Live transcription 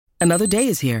Another day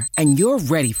is here, and you're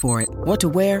ready for it. What to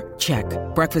wear? Check.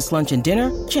 Breakfast, lunch, and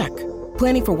dinner? Check.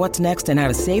 Planning for what's next and how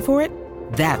to save for it?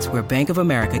 That's where Bank of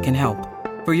America can help.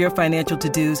 For your financial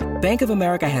to-dos, Bank of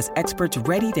America has experts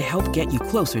ready to help get you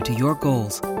closer to your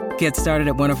goals. Get started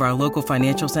at one of our local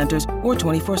financial centers or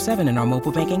 24/7 in our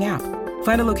mobile banking app.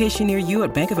 Find a location near you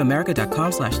at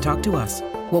bankofamerica.com/talktous.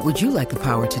 What would you like the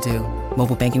power to do?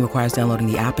 Mobile banking requires downloading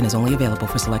the app and is only available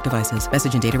for select devices.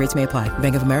 Message and data rates may apply.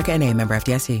 Bank of America N.A., member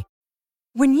FDIC.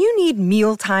 When you need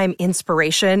mealtime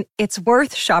inspiration, it's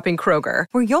worth shopping Kroger,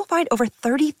 where you'll find over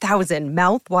 30,000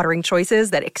 mouth-watering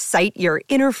choices that excite your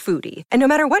inner foodie. And no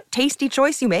matter what tasty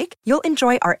choice you make, you'll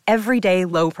enjoy our everyday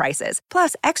low prices,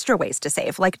 plus extra ways to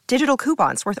save, like digital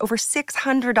coupons worth over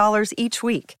 $600 each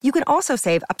week. You can also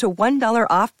save up to $1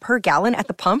 off per gallon at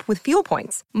the pump with fuel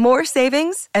points. More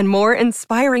savings and more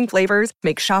inspiring flavors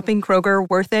make shopping Kroger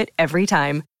worth it every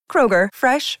time. Kroger,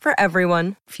 fresh for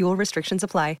everyone. Fuel restrictions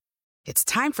apply. It's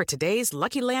time for today's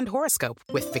Lucky Land horoscope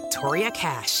with Victoria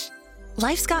Cash.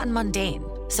 Life's gotten mundane,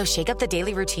 so shake up the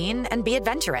daily routine and be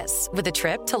adventurous with a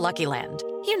trip to Lucky Land.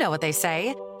 You know what they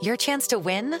say, your chance to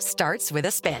win starts with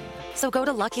a spin. So go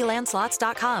to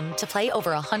LuckyLandSlots.com to play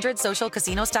over 100 social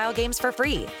casino-style games for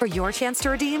free for your chance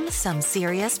to redeem some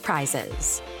serious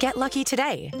prizes. Get lucky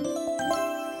today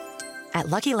at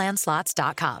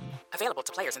LuckyLandSlots.com. Available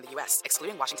to players in the U.S.,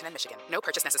 excluding Washington and Michigan. No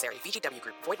purchase necessary. VGW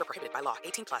Group. Void where prohibited by law.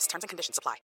 18 plus. Terms and conditions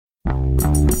apply.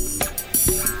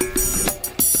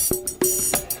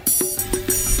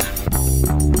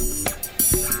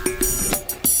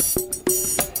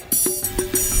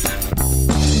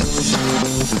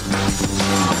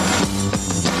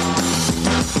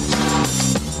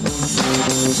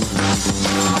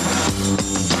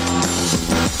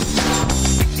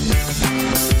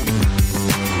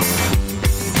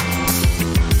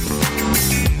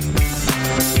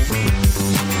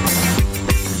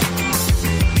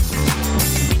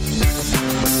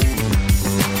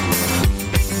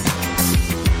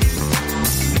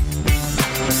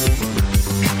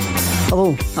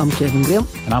 Hello, I'm Kevin Graham.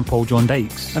 And I'm Paul John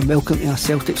Dykes. And welcome to A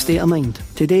Celtic State of Mind.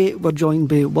 Today we're joined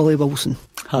by Willie Wilson.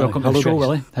 Hi. Welcome to the show,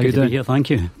 Willie. How you doing? Here, thank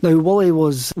you. Now, Willie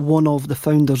was one of the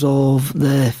founders of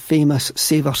the famous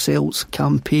Save Our Celts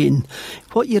campaign.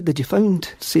 What year did you found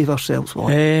Save Our Celts?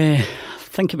 I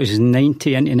think it was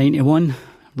 90 into 91.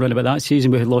 Around about that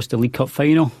season we had lost the League Cup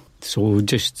final. So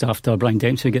just after Brian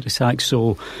Dempsey got the sack.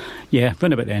 So yeah,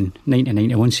 round about then,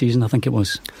 90-91 season I think it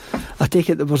was. I take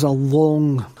it there was a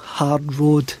long, hard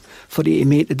road for you to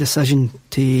make the decision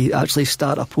to actually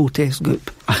start a protest group.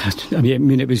 I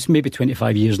mean it was maybe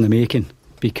 25 years in the making,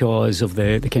 because of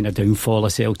the kind of downfall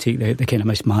of Celtic, the kind of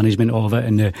mismanagement of it,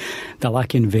 and the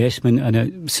lack of investment in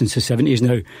it since the 70s.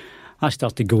 Now, I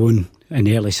started going in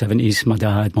the early 70s. My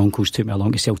dad, my uncles took me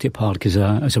along to Celtic Park as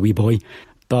a wee boy.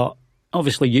 But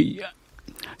obviously,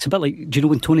 it's a bit like, do you know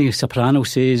when Tony Soprano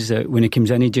says that when he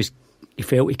comes in, he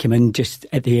felt he came in just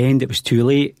at the end, it was too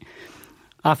late.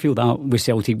 I feel that with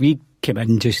Celtic, we came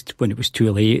in just when it was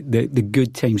too late. The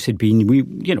good times had been,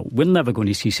 we're never going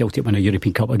to see Celtic win a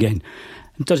European Cup again.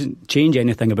 It doesn't change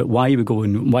anything about why we go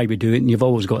and why we do it, and you've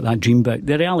always got that dream. But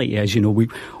the reality is,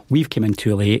 we've come in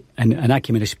too late, and I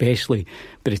came in especially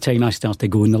by the time I started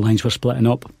going, the lines were splitting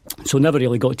up. So never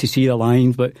really got to see the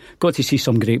lines, but got to see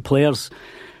some great players.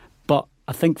 But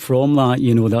I think from that,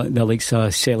 the likes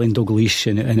of selling Dalglish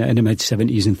in the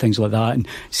mid-70s and things like that, and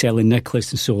selling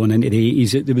Nicholas and so on into the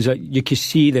 80s, you could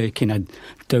see the kind of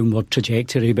downward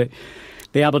trajectory. But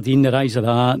the Aberdeen, the rise of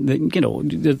that,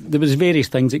 there was various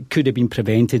things that could have been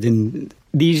prevented. And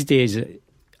these days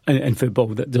in football,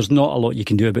 there's not a lot you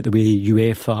can do about the way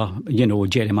UEFA,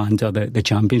 gerrymander the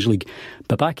Champions League.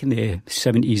 But back in the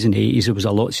 70s and 80s, there was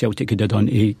a lot Celtic could have done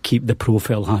to keep the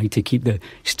profile high, to keep the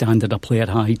standard of player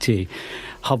high, to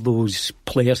have those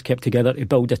players kept together, to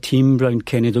build a team around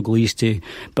Kenny Dalglish, to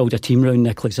build a team around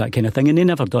Nicholas, that kind of thing. And they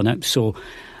never done it. So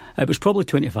it was probably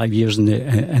 25 years in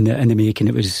the making.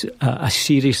 It was a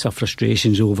series of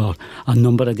frustrations over a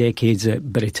number of decades.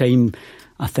 By the time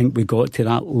I think we got to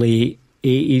that late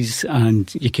 80s,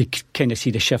 and you could kind of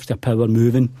see the shift of power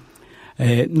moving,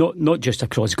 not just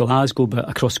across Glasgow but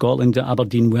across Scotland.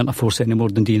 Aberdeen weren't a force anymore.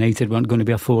 Dundee United weren't going to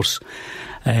be a force,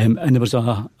 and there was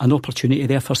an opportunity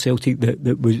there for Celtic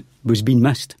that was being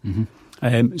missed.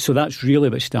 Mm-hmm. So that's really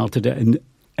what started it, and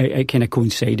it kind of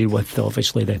coincided with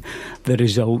obviously the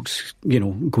results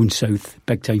going south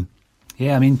big time.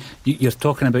 Yeah, I mean, you're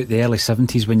talking about the early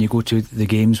 70s when you go to the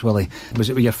games, Willie. Was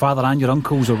it with your father and your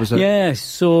uncles, or was it? Yeah,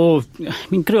 so, I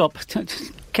mean, grew up,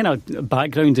 kind of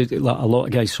background, a lot of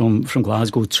guys from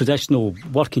Glasgow, traditional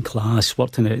working class,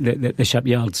 worked in the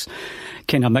shipyards.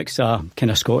 kind of mix of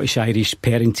kind of Scottish-Irish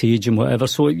parentage and whatever.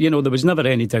 So, you know, there was never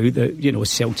any doubt that, you know,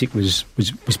 Celtic was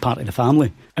part of the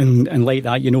family. And like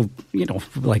that, you know,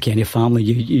 like any family,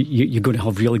 you're going to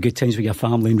have really good times with your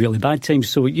family and really bad times.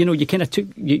 So, you know, you kind of took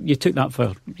that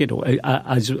for, you know,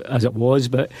 as it was.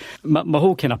 But my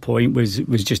whole kind of point was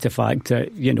just the fact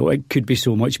that, you know, it could be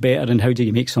so much better. And how do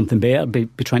you make something better? Be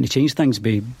trying to change things,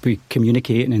 be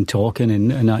communicating and talking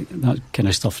and that kind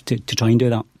of stuff to try and do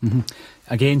that. Mm-hmm.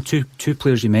 Again, two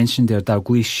players you mentioned there,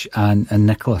 Dalglish and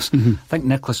Nicholas. Mm-hmm. I think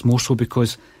Nicholas more so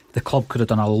because the club could have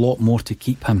done a lot more to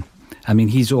keep him. I mean,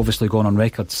 he's obviously gone on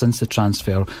record since the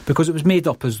transfer because it was made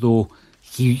up as though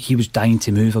he was dying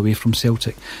to move away from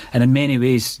Celtic. And in many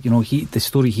ways, you know, the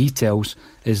story he tells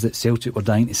is that Celtic were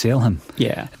dying to sell him.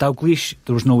 Yeah. Dalglish,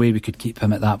 there was no way we could keep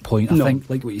him at that point. I think,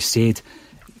 like what you said,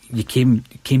 you came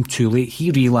too late. He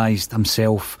realised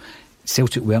himself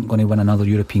Celtic weren't going to win another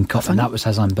European Cup, and that was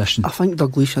his ambition. I think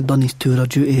Dalglish had done his tour of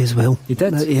duty as well. He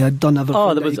did. He had done everything.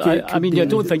 I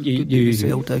don't think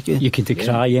you could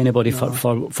decry anybody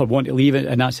for wanting to leave it,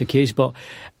 and that's the case. But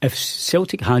if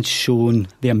Celtic had shown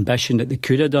the ambition that they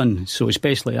could have done, so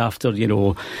especially after, you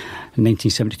know,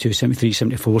 1972, 73,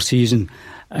 74 season,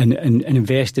 and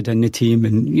invested in the team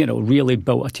and, you know, really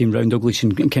built a team around Douglas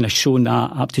and kind of shown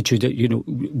that aptitude that, you know,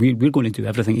 we're going to do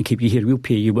everything to keep you here. We'll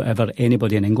pay you whatever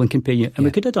anybody in England can pay you. And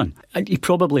we could have done. And he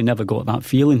probably never got that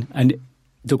feeling. And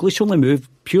Douglas only moved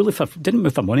didn't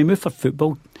move for money, moved for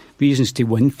football reasons, to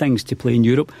win things, to play in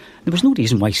Europe. There was no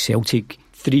reason why Celtic,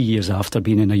 3 years after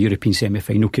being in a European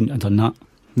semi-final, couldn't have done that.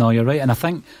 No, you're right. And I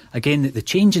think, again, that the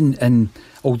change in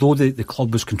although the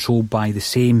club was controlled by the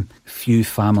same few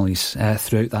families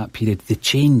throughout that period, the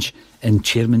change in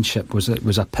chairmanship was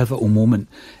a pivotal moment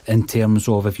in terms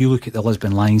of, if you look at the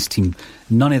Lisbon Lions team,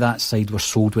 none of that side were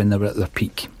sold when they were at their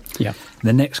peak. Yeah.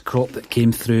 The next crop that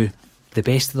came through, the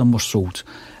best of them were sold.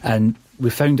 And we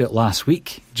found out last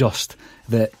week just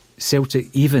that Celtic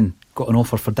even got an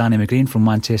offer for Danny McGrain from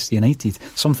Manchester United,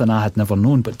 something I had never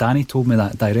known, but Danny told me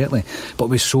that directly. But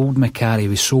we sold McCarry,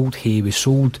 we sold Hay, we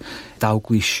sold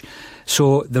Dalglish.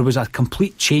 So there was a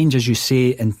complete change, as you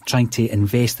say, in trying to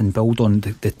invest and build on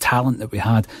the talent that we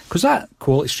had. Because that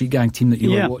Quality Street Gang team that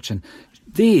you were watching,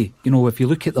 they, you know, if you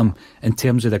look at them in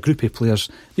terms of the group of players,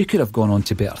 they could have gone on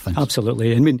to better things.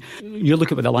 Absolutely. I mean, you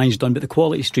look at what the Lions done, but the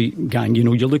Quality Street Gang, you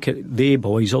know, you look at the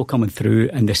boys all coming through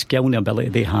and the skill and the ability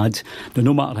they had,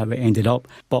 no matter how it ended up.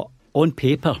 But on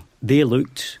paper, they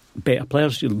looked better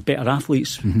players, better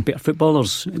athletes, better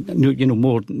footballers, you know,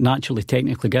 more naturally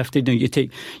technically gifted. Now you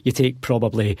take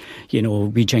probably, you know,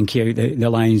 we jinky out the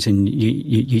Lions and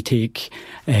you take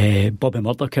Bobby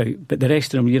Murdoch out, but the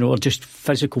rest of them, you know, are just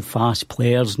physical, fast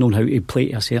players, knowing how to play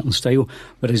to a certain style.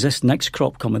 Whereas this next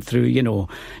crop coming through, you know,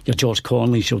 your George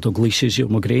Conleys, your Douglas's, your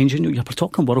McGrains, you know, you're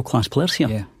talking world class players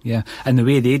here. Yeah. And the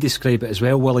way they describe it as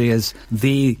well, Willie, is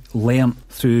they learnt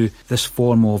through this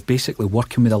form of basically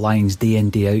working with the Lions day in,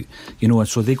 day out, you know, and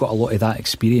so they got a lot of that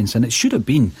experience. And it should have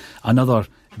been another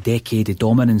decade of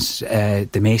dominance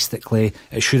domestically.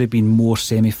 It should have been more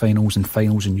semi-finals and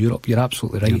finals in Europe. You're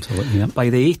absolutely right. Absolutely, yeah. By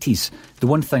the 80s, the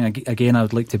one thing again I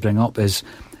would like to bring up is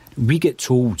we get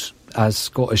told as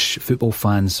Scottish football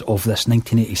fans of this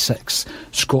 1986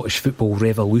 Scottish football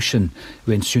revolution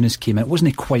when Souness came in. It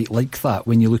wasn't quite like that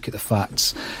when you look at the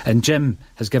facts. And Jim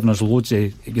has given us loads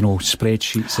of, you know,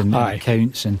 spreadsheets and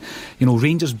accounts. And, you know,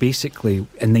 Rangers basically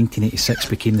in 1986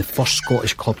 became the first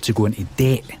Scottish club to go into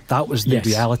debt. That was the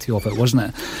reality of it, wasn't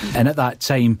it? And at that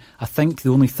time, I think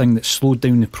the only thing that slowed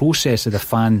down the process of the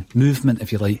fan movement,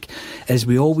 if you like, is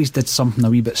we always did something a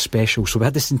wee bit special. So we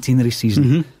had the centenary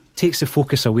season. Takes the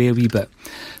focus away a wee bit.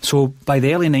 So by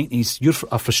the early 90s, you're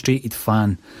a frustrated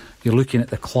fan. You're looking at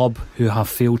the club who have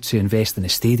failed to invest in the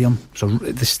stadium. So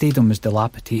the stadium is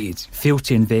dilapidated. Failed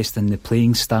to invest in the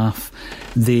playing staff.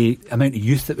 The amount of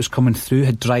youth that was coming through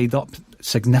had dried up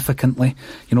significantly.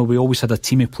 You know, we always had a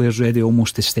team of players ready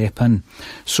almost to step in.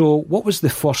 So what was the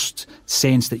first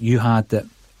sense that you had that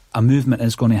a movement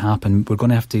is going to happen, we're going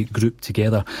to have to group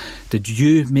together? Did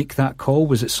you make that call?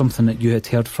 Was it something that you had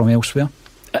heard from elsewhere?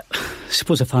 I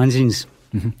suppose the fanzines.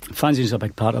 Fanzines are a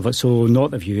big part of it, so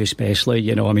not the View especially,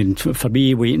 you know. I mean, for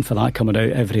me, waiting for that coming out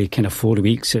every kind of 4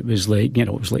 weeks, it was like, you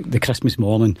know, it was like the Christmas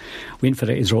morning, waiting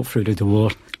for it to drop through the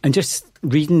door, and just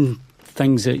reading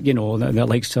things that, you know, that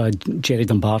likes Jerry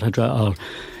Dunbar had written, or,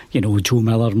 you know, Joe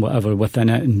Miller and whatever within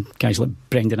it, and guys like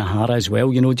Brendan O'Hara as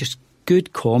well, you know, just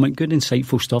good comment, good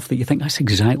insightful stuff that you think that's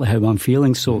exactly how I'm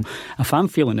feeling. So if I'm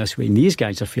feeling this way and these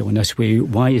guys are feeling this way,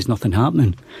 why is nothing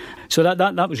happening? So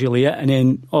that was really it. And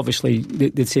then obviously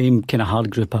the same kind of hard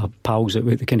group of pals, that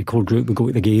the kind of core group, we go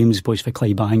to the games, boys for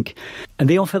Clydebank, and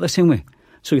they all felt the same way.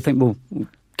 So you think, well,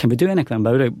 can we do anything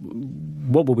about it?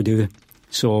 What will we do?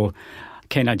 So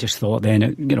kind of just thought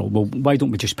then, well, why don't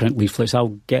we just print leaflets?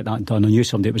 I'll get that done. I knew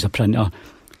somebody that was a printer.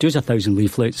 Do us 1,000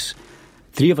 leaflets.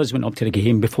 3 of us went up to the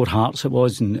game before Hearts it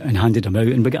was and handed them out,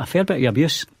 and we got a fair bit of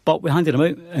abuse, but we handed them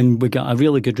out and we got a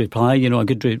really good reply, a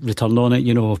good return on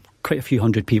it. Quite a few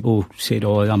hundred people said,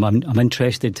 I'm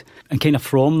interested, and kind of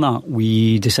from that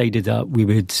we decided that we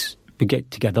would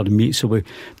get together and meet. So we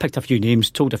picked a few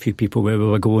names, told a few people where we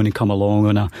were going and come along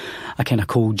on a kind of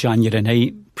cold January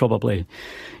night, probably,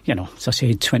 as I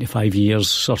said, 25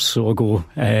 years or so ago,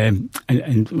 and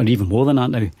or even more than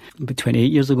that now, about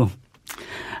 28 years ago.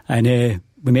 And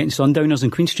we met in Sundowners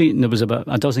on Queen Street, and there was about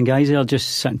a dozen guys there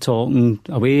just sitting talking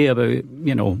away about,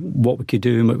 what we could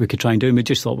do and what we could try and do. And we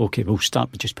just thought, okay, we'll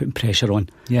start with just putting pressure on.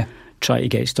 Yeah. Try to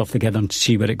get stuff together and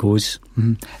see where it goes.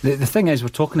 Mm-hmm. The thing is, we're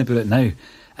talking about it now,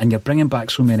 and you're bringing back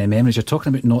so many memories. You're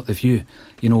talking about Not The View,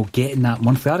 getting that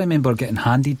monthly. I remember getting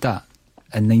handed that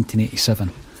in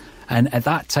 1987. And at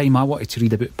that time, I wanted to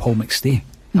read about Paul McStay.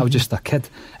 I was just a kid,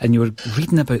 and you were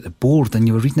reading about the board and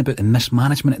you were reading about the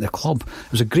mismanagement at the club.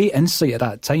 It was a great insight at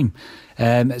that time.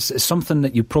 It's something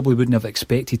that you probably wouldn't have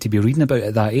expected to be reading about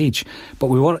at that age, but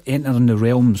we were entering the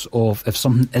realms of, if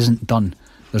something isn't done,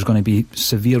 there's going to be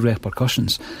severe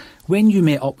repercussions. When you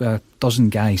met up with a dozen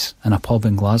guys in a pub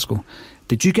in Glasgow,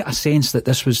 did you get a sense that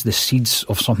this was the seeds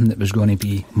of something that was going to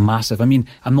be massive? I mean,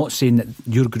 I'm not saying that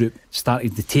your group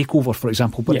started the Takeover, for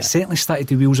example, but it certainly started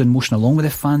the wheels in motion along with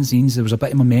the fanzines. There was a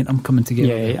bit of momentum coming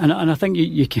together. Yeah, and I think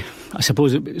you can, I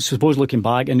suppose looking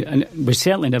back, and we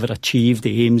certainly never achieved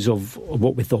the aims of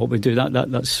what we thought we'd do.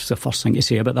 That's the first thing to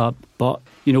say about that. But,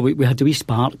 we had the wee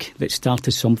spark that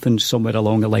started something somewhere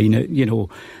along the line,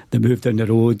 that moved down the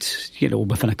road,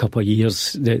 within a couple of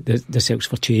years, the Celts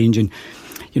for Change. And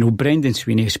Brendan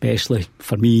Sweeney, especially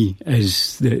for me,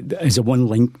 is the one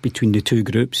link between the two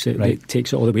groups that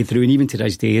takes it all the way through. And even to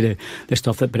this day, the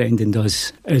stuff that Brendan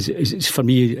does is for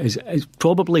me is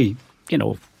probably,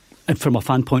 from a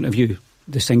fan point of view,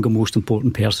 the single most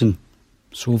important person.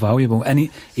 So valuable, and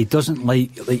he doesn't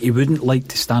like he wouldn't like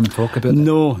to stand and talk about it.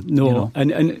 No.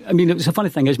 And I mean, it was a funny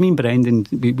thing is, me and Brendan,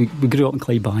 we grew up in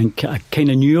Clydebank. I kind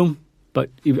of knew him, but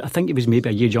I think he was maybe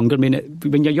a year younger. I mean,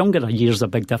 when you're younger, a year's a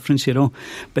big difference,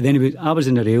 But then I was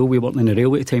in the rail, we worked in the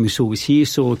railway at the time, and so was he.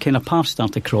 So kind of paths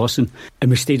started crossing,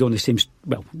 and we stayed on the same,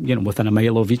 within a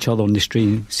mile of each other on the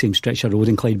same stretch of road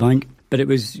in Clydebank. But it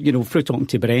was, through talking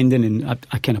to Brendan, and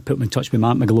I kind of put him in touch with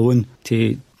Matt McGlone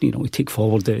to take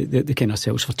forward the kind of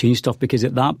Celts for Change stuff, because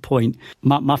at that point,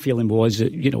 my feeling was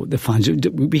that, the fans,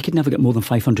 we could never get more than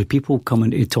 500 people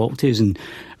coming to talk to us and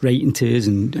writing to us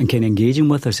and kind of engaging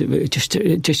with us. It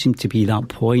just seemed to be that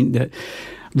point that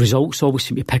results always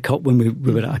seem to pick up when we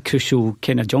were at a crucial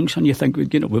kind of junction. You think, we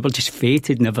were just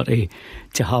fated never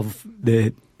to have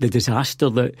the disaster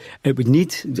that it would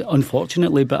need,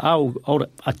 unfortunately. But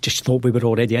I just thought we were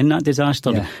already in that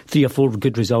disaster. Yeah. 3 or 4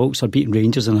 good results, or beating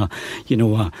Rangers in a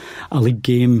league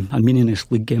game, a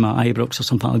meaningless league game at Ibrox or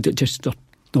something. Just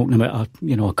talking about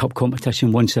a cup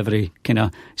competition once every kind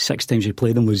of 6 times you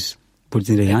play them was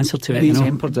the answer to it.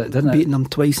 Tempered it, didn't it? Beating them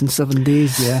twice in 7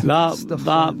 days. Yeah.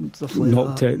 That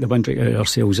knocked the wind right out of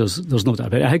ourselves. There's no doubt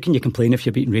about it. How can you complain if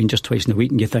you're beating Rangers twice in a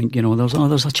week and you think,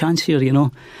 there's a chance here,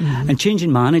 Mm-hmm. And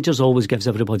changing managers always gives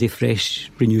everybody fresh,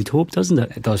 renewed hope, doesn't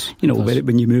it? It does.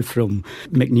 When you move from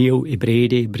McNeil to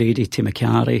Brady to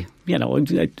McCarry,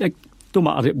 it don't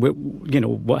matter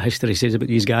what history says about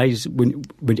these guys. When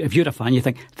if you're a fan, you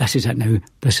think, this is it now.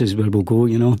 This is where we'll go.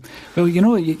 Well,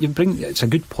 you bring. It's a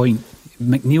good point.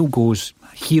 McNeil goes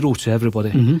hero to everybody,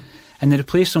 mm-hmm. and they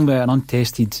replace him with an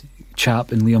untested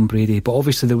chap in Liam Brady. But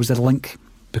obviously there was a link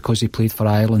because he played for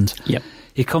Ireland. Yep.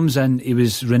 He comes in. He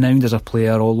was renowned as a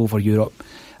player all over Europe,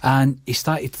 and he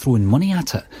started throwing money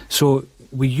at it. So,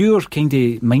 with your kind of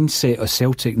mindset of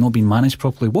Celtic not being managed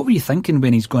properly, what were you thinking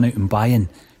when he's gone out and buying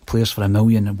players for $1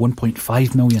 million and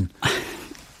 1.5 million?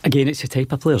 Again, it's the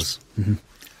type of players. Mm-hmm.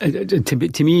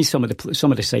 To me, some of the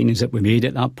signings that we made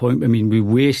at that point, I mean, we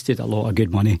wasted a lot of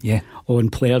good money on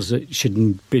players that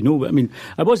shouldn't be. I mean,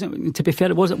 it wasn't. To be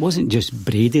fair, it wasn't just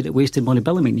Brady that wasted money.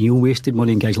 Billy McNeil wasted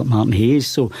money, and guys like Martin Hayes.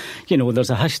 So there's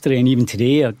a history, and even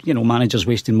today, managers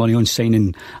wasting money on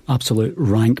signing absolute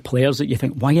rank players that you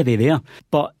think, why are they there?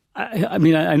 But I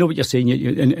mean, I know what you're saying.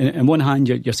 On one hand,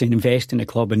 you're saying invest in the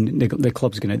club, and the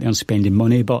club's going out there and spending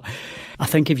money. But I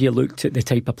think if you looked at the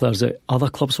type of players that other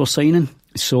clubs were signing,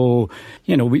 so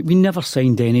we never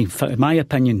signed any, in my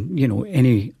opinion,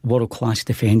 any world-class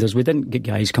defenders. We didn't get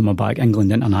guys coming back,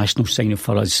 England international signing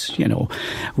for us.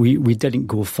 We didn't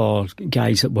go for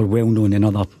guys that were well known in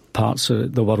other parts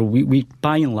of the world, we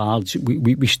by and large,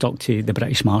 we stuck to the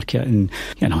British market, and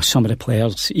some of the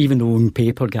players, even though on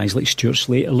paper guys like Stuart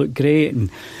Slater looked great and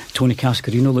Tony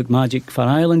Cascarino looked magic for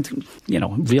Ireland,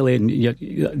 really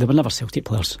they were never Celtic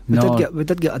players. We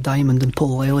did get a diamond in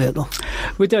Paul Elliott though.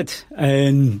 We did,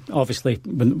 and obviously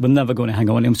we're never going to hang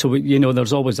on to him, so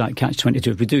there's always that catch-22.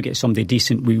 If we do get somebody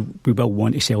decent, we will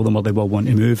want to sell them, or they will want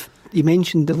to move. You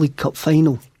mentioned the League Cup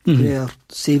final where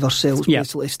Save Our Celts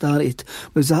basically started.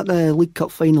 Was that the League Cup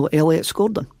final Elliott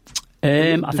scored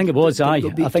in? I think it was, I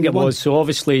think it was. So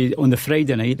obviously on the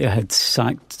Friday night they had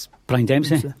sacked Brian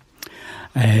Dempsey.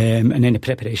 And then the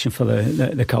preparation for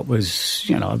the Cup was,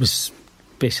 it was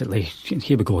basically,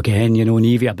 here we go again,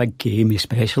 Navy, a big game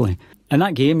especially. And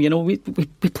that game, we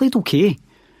played okay,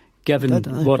 given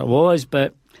what it was,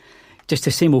 but just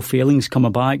the same old feelings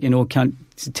coming back, can't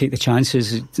take the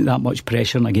chances, that much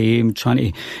pressure in a game, trying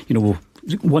to,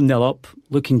 1-0 up,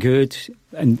 looking good,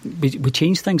 and we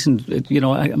changed things, and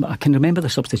I can remember the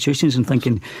substitutions and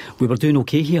thinking we were doing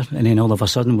okay here, and then all of a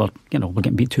sudden we're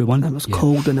getting beat 2-1. It was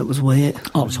cold and it was wet.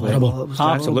 Oh, it was horrible.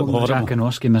 Absolutely horrible. Jack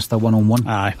Oski missed a 1-on-1.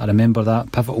 Aye. I remember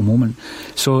that pivotal moment.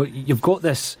 So you've got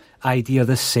this idea,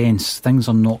 this sense, things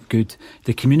are not good.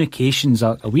 The communications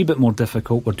are a wee bit more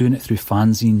difficult. We're doing it through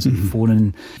fanzines and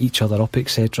phoning each other up,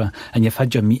 etc. And you've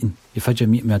had your meeting with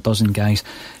a dozen guys.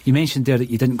 You mentioned there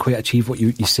that you didn't quite achieve what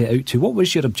you set out to. What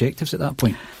was your objectives at that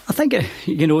point? I think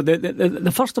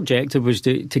the first objective was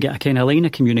to get a kind of line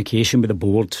of communication with the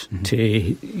board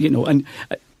to and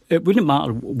it wouldn't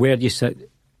matter where you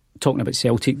sit talking about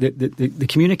Celtic. The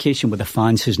communication with the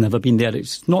fans has never been there.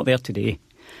 It's not there today.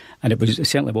 And it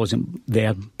certainly wasn't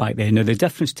there back then. Now, the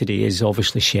difference today is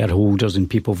obviously shareholders and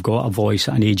people have got a voice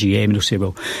at an AGM and they'll say,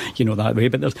 well, that way.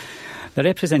 But there's the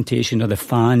representation of the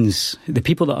fans, the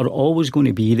people that are always going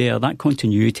to be there, that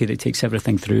continuity that takes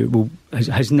everything through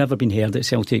has never been heard at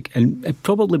Celtic. And it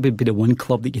probably would be the one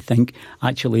club that you think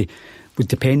actually would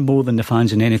depend more than the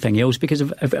fans on anything else. Because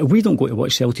if we don't go to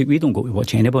watch Celtic, we don't go to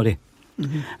watch anybody.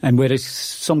 And whereas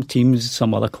some teams,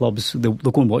 some other clubs, they'll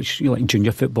go and watch like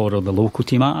junior football or the local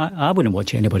team, I wouldn't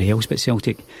watch anybody else but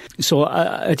Celtic. So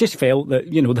I just felt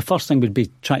that the first thing would be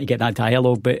trying to get that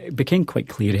dialogue, but it became quite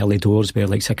clear early doors where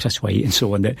like Sir Chris White and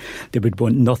so on that they would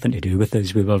want nothing to do with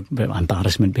us. We were an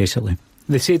embarrassment basically.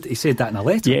 He said that in a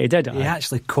letter. Yeah, he did. He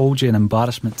actually called you an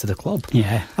embarrassment to the club.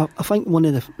 Yeah. I think one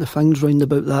of the things round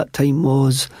about that time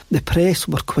was the press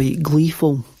were quite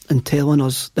gleeful in telling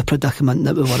us the predicament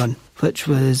that we were in, which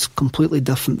was completely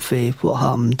different from what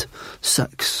happened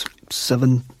 6,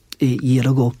 7, 8 years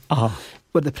ago.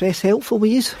 Were the press helpful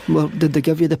with you? Did they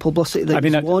give you the publicity that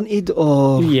you wanted?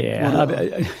 Or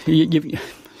yeah,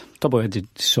 double-edged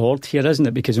sword here, isn't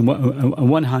it? Because on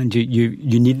one hand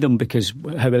you need them, because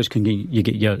how else can you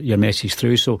get your message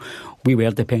through? So we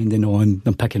were depending on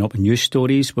them picking up news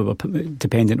stories. We were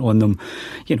dependent on them,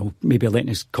 maybe letting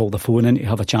us call the phone in to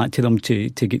have a chat to them to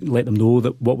let them know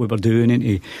that what we were doing, and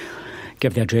to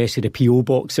give the address of the PO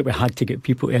box that we had to get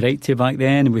people to write to back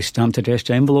then, and we stamped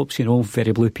addressed envelopes,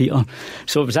 very Blue Peter.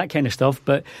 So it was that kind of stuff.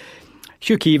 But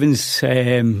Hugh Keevins,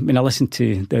 when I listened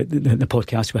to the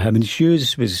podcast with him, and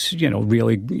Hughes was,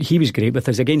 really, he was great with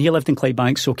us. Again, he lived in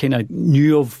Clydebank, so kind of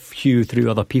knew of Hugh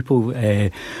through other people,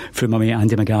 through my mate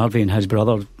Andy McGarvey and his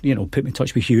brother, put me in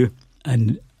touch with Hugh.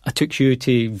 And I took Hugh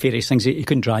to various things. He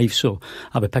couldn't drive, so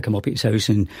I would pick him up at his house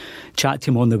and chat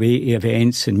to him on the way to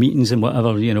events and meetings and whatever,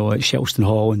 at Shelstone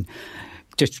Hall, and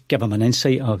just give him an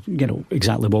insight of,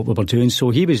 exactly what we were doing. So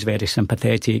he was very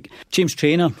sympathetic. James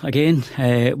Traynor, again,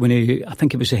 when I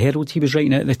think it was the Herald he was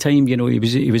writing at the time,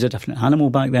 he was a different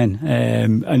animal back then.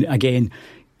 And again,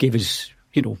 gave us,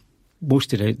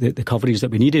 most of the coverage that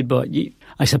we needed. But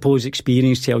I suppose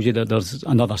experience tells you that there's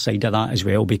another side of that as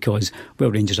well, because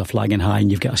Rangers are flagging high, and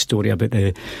you've got a story about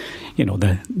the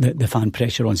fan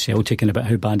pressure on Celtic and about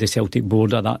how bad the Celtic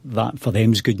board are. That for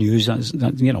them is good news.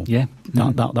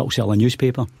 That'll sell a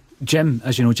newspaper. Jim,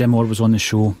 as you know, Jim Orr was on the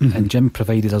show, and Jim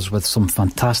provided us with some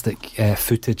fantastic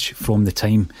footage from the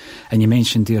time. And you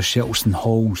mentioned there Shelstone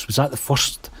Halls. Was that the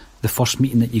first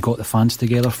meeting that you got the fans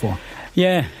together for?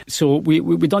 Yeah, so we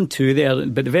done 2 there,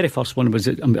 but the very first one was,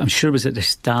 I'm sure, was at the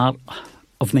start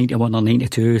of 91 or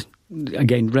 92.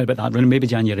 Again, right about that, maybe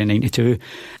January 92.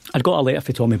 I'd got a letter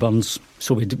from Tommy Burns,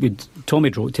 so Tommy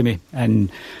wrote to me, and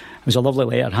it was a lovely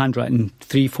letter, handwritten,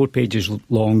 3-4 pages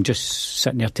long, just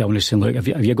sitting there telling us, look, if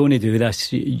you're going to do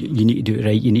this, you need to do it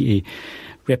right. You need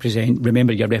to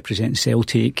remember you're representing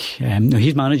Celtic. Now,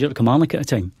 he's manager at Kilmarnock at the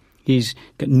time. He's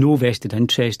got no vested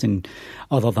interest in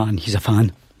other than he's a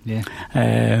fan. Yeah.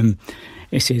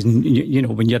 He says,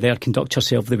 when you're there, conduct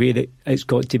yourself the way that it's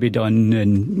got to be done,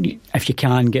 and if you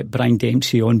can, get Brian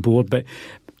Dempsey on board. But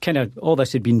kind of all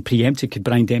this had been preempted.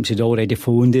 Brian Dempsey had already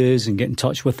phoned us and get in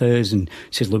touch with us and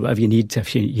says, look, whatever you need,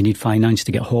 if you need finance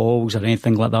to get halls or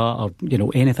anything like that, or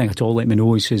anything at all, let me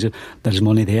know. He says there's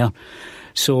money there.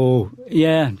 So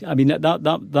yeah, I mean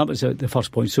that was the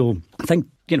first point. So I think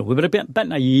we were a bit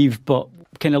naive, but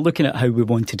kind of looking at how we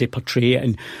wanted to portray it,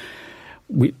 and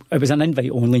it was an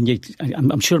invite only.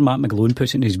 And I'm sure Matt McGlone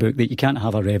puts it in his book that you can't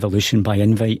have a revolution by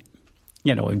invite.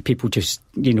 And people just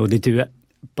they do it.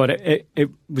 But it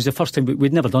was the first time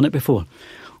we'd never done it before.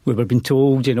 We were being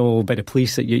told, by the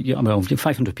police that you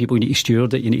 500 people, you need to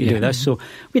steward it, you need to do this. So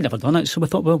we'd never done it. So we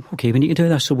thought, well, okay, we need to do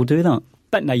this, so we'll do that.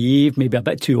 Bit naive, maybe a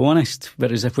bit too honest.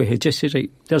 Whereas if we had just said,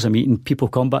 right, there's a meeting, people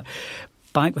come, but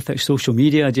back without social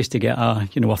media, just to get a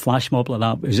flash mob like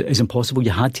that is impossible.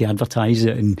 You had to advertise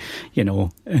it, and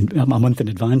a month in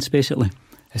advance, basically.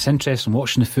 It's interesting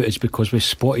watching the footage because we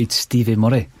spotted Stevie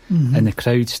Murray in the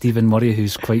crowd. Stephen Murray,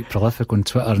 who's quite prolific on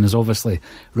Twitter and has obviously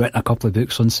written a couple of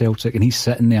books on Celtic, and he's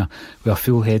sitting there with a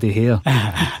full head of hair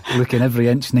looking every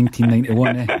inch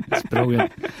 1991. It's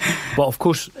brilliant. But of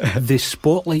course the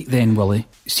spotlight then, Willie,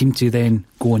 seemed to then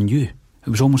go on you. It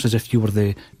was almost as if you were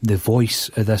the voice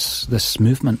of this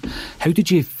movement. How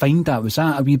did you find that? Was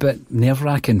that a wee bit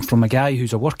nerve-wracking from a guy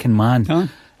who's a working man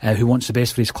who wants the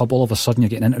best for his club? All of a sudden you're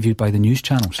getting interviewed by the news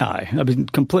channels. Aye, I was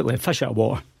completely a fish out of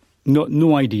water.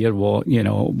 No idea what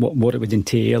it would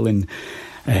entail, and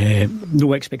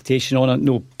no expectation on it,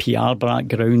 no PR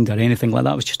background or anything like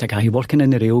that. I was just a guy working in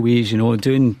the railways,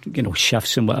 doing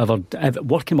shifts and whatever,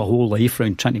 working my whole life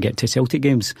around trying to get to Celtic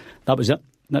games. That was it.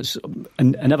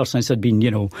 And ever since I'd been,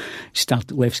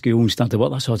 left school and started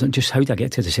work, that's all. Just how do I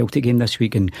get to the Celtic game this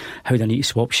week, and how do I need to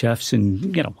swap shifts,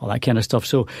 and all that kind of stuff.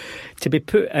 So to be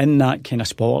put in that kind of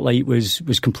spotlight was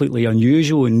completely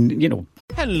unusual, and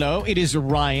Hello, it is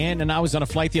Ryan, and I was on a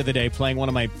flight the other day playing one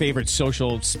of my favorite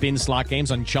social spin slot games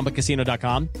on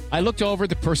ChumbaCasino.com. I looked over at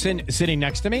the person sitting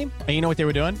next to me, and you know what they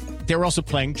were doing? They were also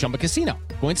playing Chumba Casino.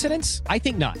 Coincidence? I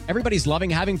think not. Everybody's loving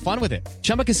having fun with it.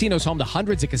 Chumba Casino is home to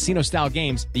hundreds of casino-style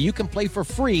games that you can play for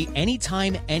free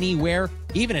anytime, anywhere,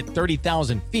 even at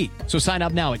 30,000 feet. So sign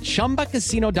up now at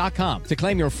ChumbaCasino.com to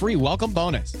claim your free welcome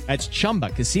bonus. That's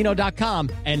ChumbaCasino.com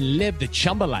and live the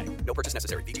Chumba life. No purchase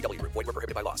necessary. VGW Group. Void where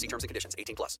prohibited by law. See terms and conditions.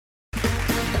 18+.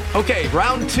 Okay,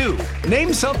 round two.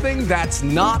 Name something that's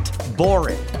not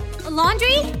boring. A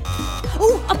laundry?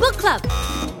 Ooh, a book club.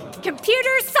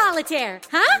 Computer solitaire,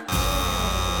 huh?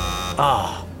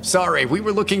 Ah, sorry, we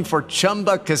were looking for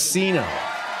Chumba Casino.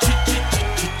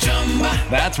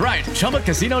 That's right,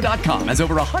 ChumbaCasino.com has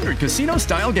over 100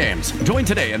 casino-style games. Join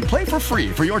today and play for free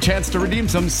for your chance to redeem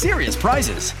some serious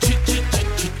prizes.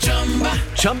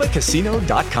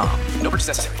 ChumbaCasino.com. No purchase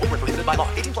necessary. Void where prohibited by law.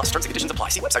 18+. Terms and conditions apply.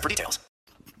 See website for details.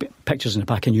 Pictures in the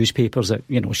back of newspapers at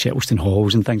Shettleston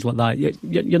Halls and things like that.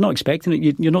 You're not expecting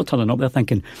it. You're not turning up there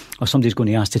thinking, oh, somebody's going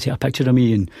to ask to take a picture of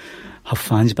me and have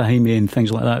fans behind me and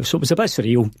things like that. So it was a bit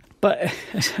surreal, but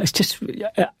it's just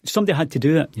somebody had to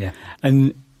do it. Yeah.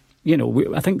 And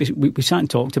I think we sat and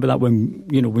talked about that when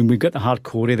we got the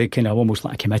hardcore, they kind of almost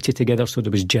like a committee together. So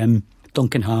there was Jim,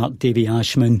 Duncan Hart, Davy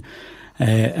Ashman,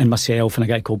 and myself and a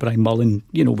guy called Brian Mullen.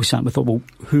 We sat and we thought, well,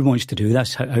 who wants to do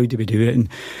this? How do we do it? And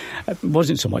it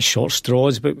wasn't so much short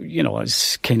straws, but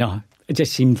it's kind of, it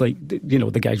just seemed like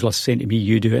the guys were saying to me,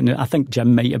 you do it. And I think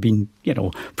Jim might have been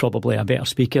probably a better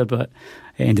speaker, but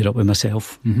it ended up with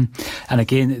myself. And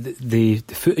again, the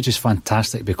footage is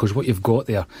fantastic because what you've got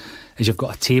there is you've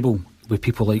got a table with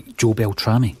people like Joe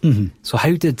Beltrami. So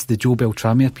how did the Joe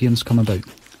Beltrami appearance come about?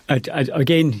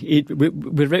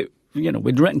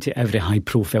 We'd written to every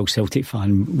high-profile Celtic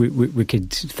fan we could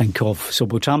think of. So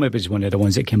Beltrami was one of the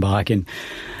ones that came back, and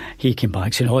he came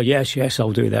back saying, oh, yes,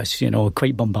 I'll do this,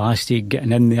 quite bombastic,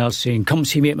 getting in there saying, come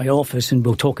see me at my office and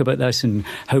we'll talk about this and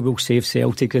how we'll save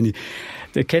Celtic. And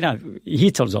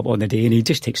he turns up on the day and he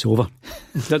just takes over.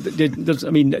 So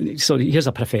here's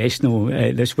a professional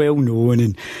that's well known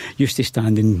and used to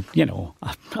standing,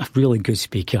 a really good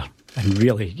speaker. And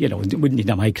really, wouldn't need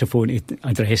a microphone to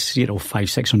address,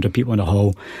 500-600 people in a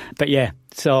hall. But yeah,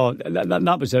 so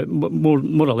that was it. More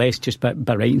or less just by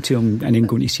writing to him and then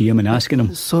going to see him and asking him.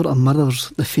 It sort of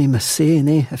mirrors the famous saying,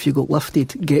 if you got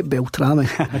lifted, get Beltrami.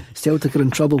 Celtic are in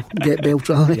trouble, get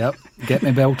Beltrami. Yep, get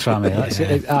me Beltrami. That's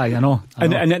it. Aye, I know.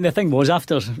 And the thing was,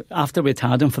 after we'd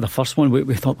had him for the first one,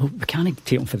 we thought, well, we can't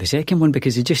take him for the second one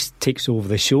because he just takes over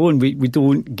the show and we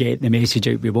don't get the message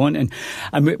out we want. And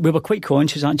we were quite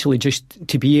conscious, actually, just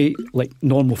to be like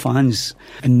normal fans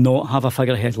and not have a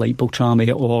figurehead like Beltrami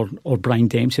or Brian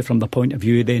Dempsey from the point of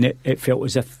view. Then it felt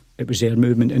as if it was their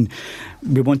movement, and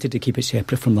we wanted to keep it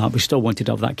separate from that. We still wanted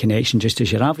to have that connection, just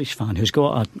as your average fan who's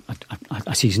got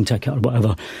a season ticket or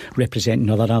whatever, representing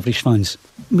other average fans.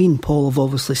 Me and Paul have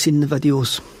obviously seen the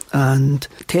videos, and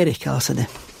Terry Cassidy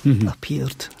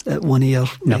appeared at one year.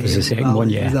 That was the second one,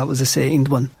 yeah. That was the second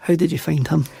one. How did you find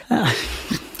him?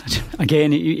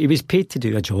 Again, he was paid to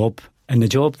do a job. And the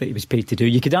job that he was paid to do,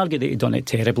 you could argue that he'd done it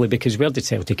terribly, because where did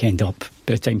Celtic end up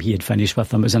by the time he had finished with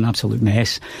them? It was an absolute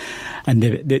mess. And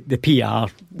the PR,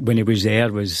 when he was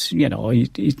there, was, you know,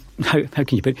 how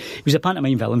can you put it? He was a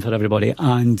pantomime villain for everybody,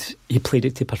 and he played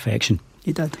it to perfection.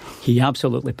 He did. He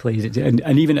absolutely played it.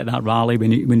 And even at that rally,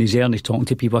 when he's there and he's talking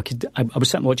to people, I was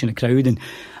sitting watching the crowd, and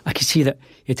I could see that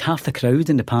he had half the crowd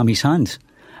in the palm of his hand.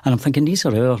 And I'm thinking, these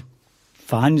are our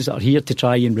fans that are here to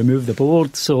try and remove the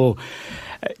board. So,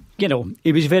 you know,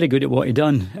 he was very good at what he'd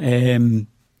done.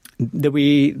 The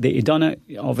way that he'd done it,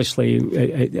 obviously,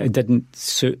 it didn't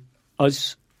suit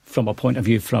us from a point of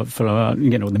view for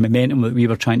you know, the momentum that we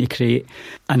were trying to create.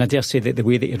 And I dare say that the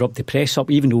way that he rubbed the press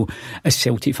up, even though as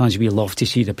Celtic fans we love to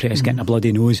see the press getting a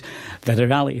bloody nose, the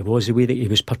reality was the way that he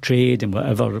was portrayed and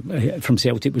whatever from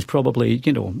Celtic was probably,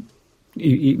 you know,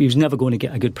 he was never going to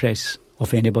get a good press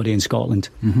of anybody in Scotland.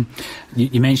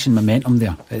 You mentioned momentum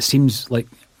there. It seems like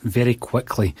very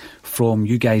quickly from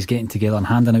you guys getting together and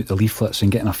handing out the leaflets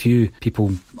and getting a few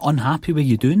people unhappy with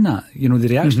you doing that. You know, the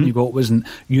reaction you got wasn't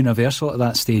universal at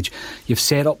that stage. You've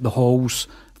set up the halls.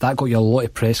 That got you a lot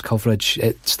of press coverage.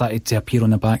 It started to appear on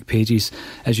the back pages.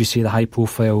 As you say, the high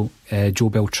profile Joe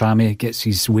Beltrame gets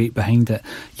his weight behind it.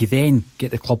 You then get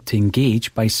the club to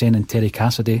engage by sending Terry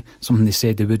Cassidy, something they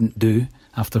said they wouldn't do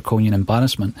after calling you an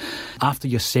embarrassment. After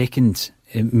your second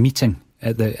meeting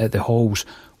at the halls,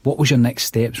 what was your next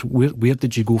steps? Where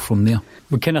did you go from there?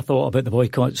 We kind of thought about the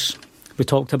boycotts. We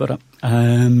talked about it.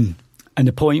 And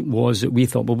the point was that we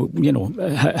thought, well, you know,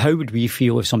 how would we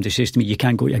feel if somebody says to me, you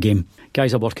can't go to a game?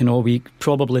 Guys are working all week.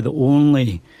 Probably the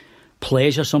only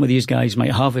pleasure some of these guys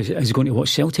might have is going to watch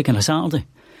Celtic on a Saturday.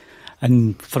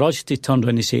 And for us to turn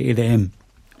around and say to them,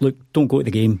 look, don't go to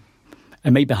the game.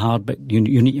 It might be hard, but you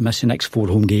need to miss the next 4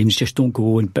 home games. Just don't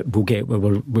go, but we'll get where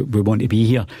we want to be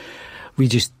here. We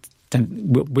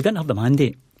didn't have the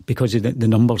mandate because of the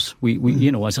numbers. We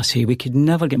you know, as I say, we could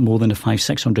never get more than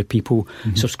 500-600 people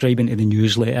subscribing to the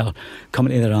newsletter,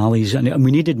 coming to the rallies, and we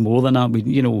needed more than that. We,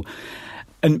 you know,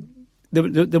 and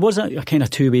there was a kind of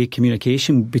two-way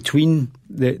communication between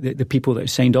the people that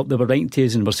signed up. They were writing to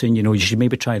us and were saying, you know, you should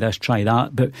maybe try this, try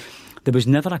that, but there was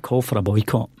never a call for a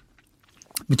boycott.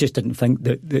 We just didn't think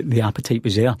that the appetite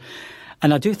was there.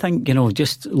 And I do think, you know,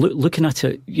 just looking at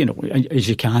it, you know, as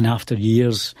you can after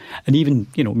years, and even,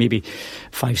 you know, maybe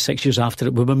 5-6 years after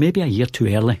it, we were maybe a year too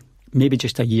early. Maybe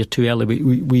just a year too early.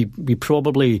 We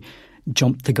probably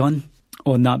jumped the gun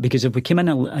on that, because if we came in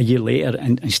a year later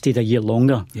and stayed a year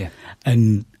longer,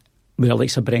 and with the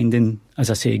likes of Brendan,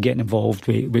 as I say, getting involved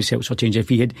with Celts for Change, if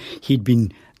he'd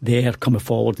been there coming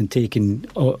forward and taking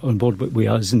on board with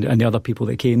us and the other people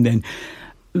that came, then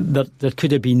there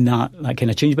could have been that kind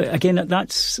of change. But again,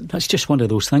 that's just one of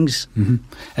those things.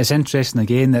 It's interesting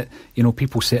again that, you know,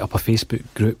 people set up a Facebook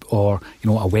group or,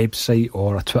 you know, a website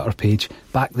or a Twitter page.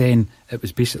 Back then it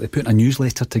was basically putting a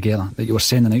newsletter together that you were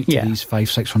sending out to these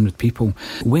 500-600 people.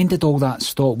 When did all that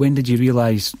stop? When did you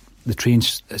realise the train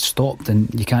stopped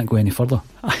and you can't go any further?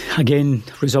 Again,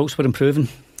 results were improving.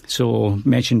 So,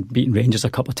 mentioned beating Rangers a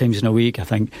couple of times in a week. I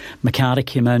think McCarry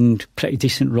came in, pretty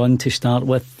decent run to start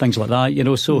with, things like that, you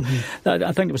know. So,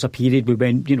 I think there was a period we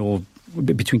went, you know,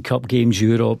 between cup games,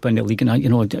 Europe and the league, and, you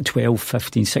know, 12,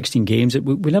 15, 16 games.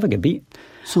 We never get beat.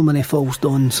 So many false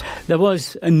dawns. There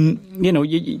was, and, you know,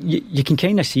 you can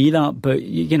kind of see that, but,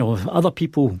 you know, other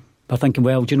people are thinking,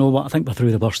 well, do you know what, I think we're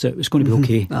through the worst. It's going to be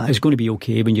okay. It's going to be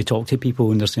okay when you talk to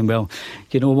people and they're saying, well,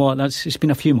 you know what, it's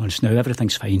been a few months now,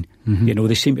 everything's fine. You know,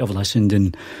 they seem to have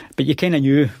listened, but you kind of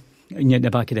knew in the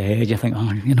back of the head, you think,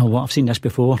 oh, you know what, I've seen this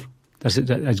before.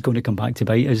 It's going to come back to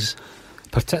bite us.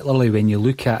 Particularly when you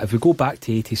look at, if we go back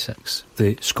to 86,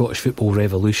 the Scottish football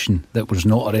revolution, that was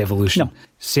not a revolution. No.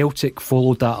 Celtic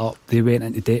followed that up. They went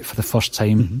into debt for the first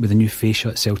time with a new fascia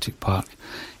at Celtic Park.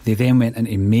 They then went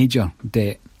into major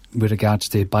debt with regards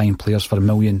to buying players for $1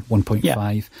 million,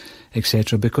 1.5,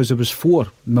 etc., because there was £4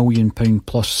 million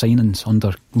plus signings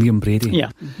under Liam Brady.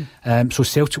 So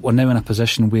Celtic were now in a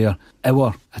position where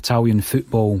our Italian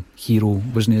football hero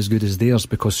wasn't as good as theirs,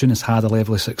 because Souness had a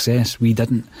level of success, we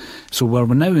didn't. So we're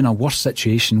now in a worse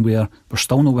situation where we're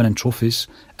still not winning trophies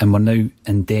and we're now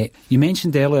in debt. You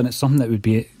mentioned earlier, and it's something that would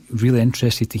be really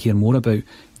interested to hear more about,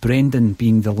 Brendan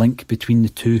being the link between the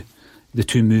two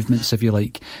movements, if you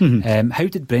like. How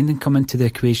did Brendan come into the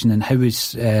equation, and how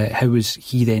was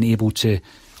he then able to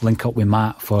link up with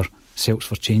Matt for Celts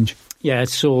for Change? Yeah,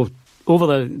 so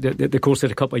over the course of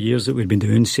the couple of years that we'd been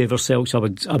doing Save Our Celts, I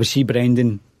would see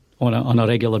Brendan on a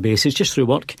regular basis, just through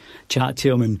work, chat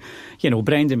to him, and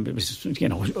Brendan was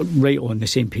right on the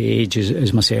same page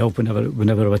as myself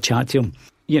whenever I would chat to him.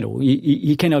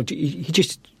 He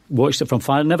just watched it from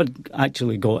far, never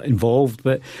actually got involved,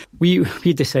 but we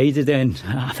decided then,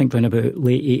 I think around about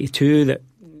late 82, that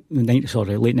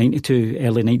late 92,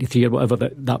 early 93 or whatever,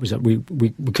 that was it. We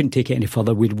couldn't take it any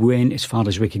further. We went as far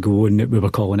as we could go, and we were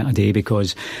calling it a day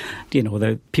because,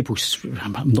 the people,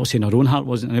 I'm not saying our own heart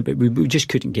wasn't in it, but we just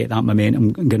couldn't get that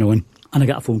momentum going on. And I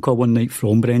got a phone call one night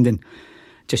from Brendan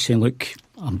just saying, look,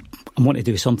 I'm wanting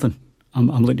to do something. I'm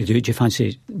looking to do it. Do you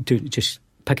fancy just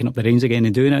picking up the reins again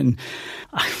and doing it? And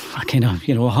I kind of,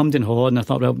 hummed and hawed, and I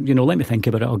thought, well, let me think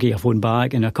about it. I'll get your phone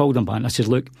back. And I called him back and I said,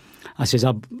 look,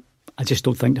 I just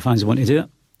don't think the fans want to do it.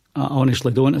 I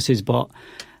honestly don't. I says, but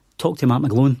talk to Matt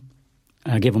McGlone.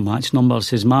 I gave him Matt's number. I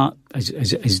says, Matt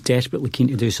is desperately keen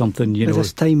to do something. At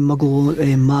this time,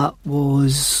 Matt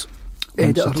was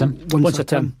editor Once a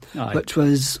Tim, which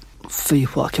was, for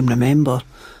what I can remember,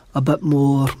 a bit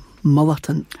more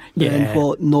militant than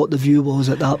what Not the View was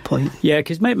at that point. Yeah,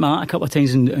 because met Matt a couple of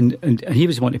times, and he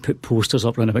was wanting to put posters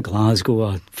up around about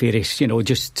Glasgow, various,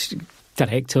 just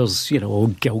directors,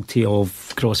 guilty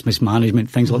of gross mismanagement,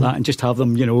 things like that, and just have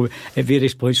them, at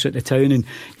various points throughout the town. And,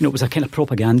 it was a kind of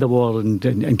propaganda war and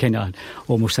kind of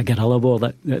almost a guerrilla war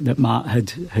that Matt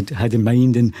had in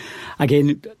mind. And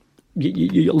again,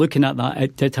 you're looking at that,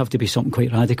 it did have to be something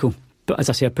quite radical. But as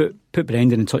I say, I put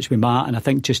Brendan in touch with Matt, and I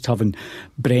think just having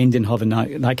Brendan having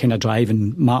that kind of drive,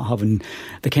 and Matt having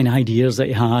the kind of ideas that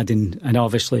he had, and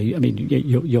obviously, I mean,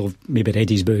 you've maybe read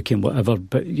his book and whatever,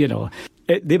 but,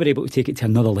 they were able to take it to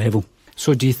another level.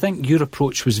 So do you think your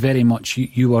approach was very much,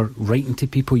 you were writing to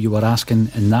people, you were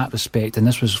asking in that respect, and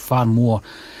this was far more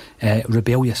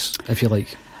rebellious, if you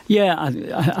like? Yeah,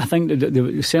 I think that they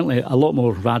were certainly a lot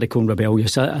more radical and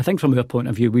rebellious. I think from our point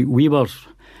of view, we were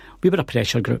a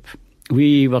pressure group.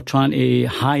 We were trying to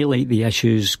highlight the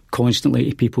issues constantly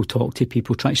to people, talk to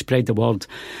people, try to spread the word,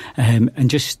 and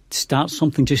just start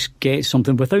something, just get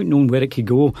something without knowing where it could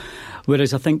go.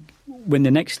 Whereas I think when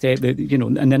the next step,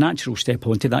 and the natural step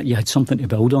onto that, you had something to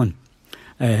build on.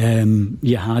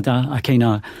 You had a kind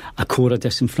of a core of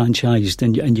disenfranchised,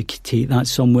 and you could take that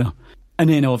somewhere. And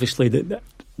then obviously the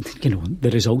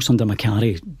results under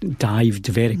Macari dived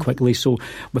very quickly. So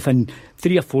within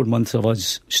 3 or 4 months of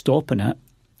us stopping it,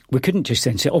 we couldn't just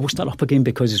then say, we'll start up again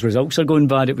because his results are going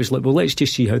bad. It was like, well, let's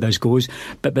just see how this goes.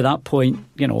 But by that point,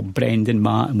 Brendan,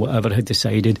 Matt and whatever had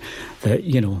decided that,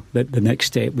 that the next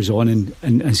step was on,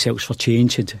 and Celts for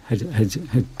Change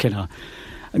had kind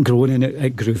of grown, and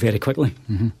it grew very quickly.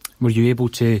 Mm-hmm. Were you able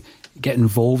to get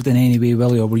involved in any way,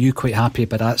 Willie, or were you quite happy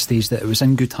by that stage that it was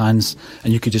in good hands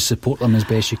and you could just support them as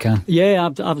best you can? Yeah,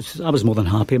 I was more than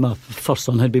happy. My first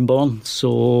son had been born,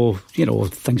 so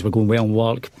things were going well in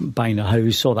work, buying a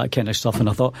house, all that kind of stuff, and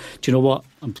I thought, do you know what,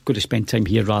 I'm going to spend time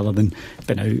here rather than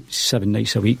being out 7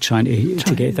 nights a week trying to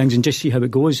get things and just see how it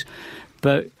goes.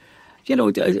 But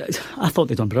I thought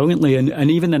they'd done brilliantly, and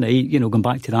even the night, going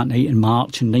back to that night in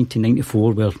March in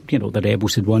 1994 where the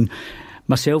Rebels had won,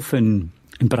 myself and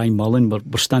Brian Mullen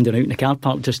were standing out in the car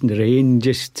park just in the rain,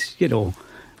 just,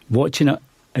 watching it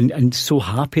and so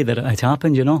happy that it had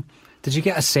happened, Did you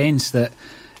get a sense that,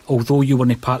 although you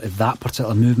weren't part of that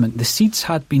particular movement, the seeds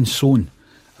had been sown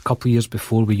a couple of years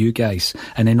before with you guys?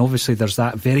 And then obviously there's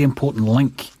that very important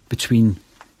link between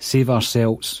Save Our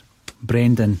Celts,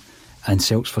 Brendan and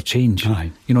Celts for Change.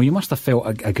 Aye. You must have felt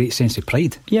a great sense of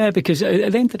pride. Yeah, because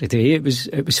at the end of the day, it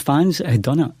was fans that had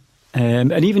done it.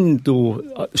 And even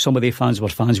though some of the fans were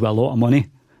fans with a lot of money,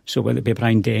 so whether it be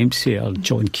Brian Dempsey or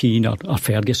John Keane or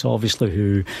Fergus, obviously,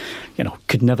 who,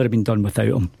 could never have been done without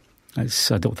him.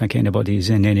 I don't think anybody's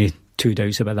in any two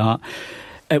doubts about that.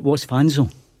 It was fans, though.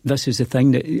 This is the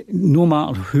thing, that no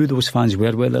matter who those fans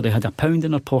were, whether they had £1 in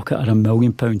their pocket or £1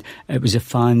 million, it was the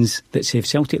fans that saved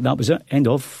Celtic. That was it. End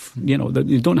of.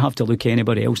 You don't have to look at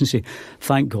anybody else and say,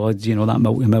 thank God, that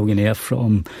multi-millionaire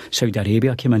from Saudi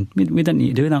Arabia came in. We didn't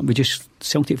need to do that.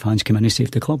 Celtic fans came in and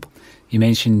saved the club. You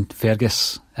mentioned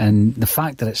Fergus and the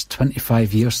fact that it's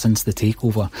 25 years since the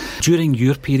takeover. During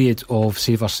your period of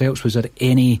Save Our Celts, was there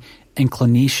any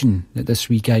inclination that this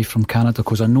wee guy from Canada,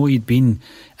 because I know he'd been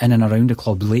in and around the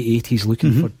club late 80s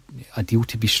looking for a deal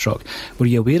to be struck, were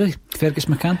you aware of Fergus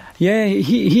McCann? Yeah,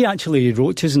 he actually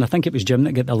wrote to us, and I think it was Jim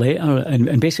that got the letter,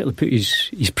 and basically put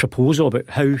his proposal about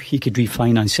how he could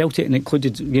refinance Celtic, and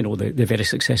included the very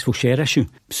successful share issue.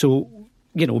 So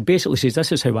basically says,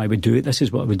 this is how I would do it, this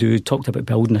is what I would do. Talked about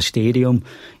building a stadium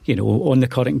on the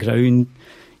current ground,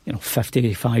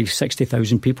 55,000,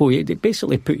 60,000 people. He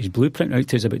basically put his blueprint out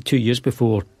to us about 2 years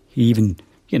before he even,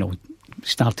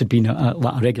 started being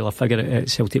a regular figure at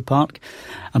Celtic Park.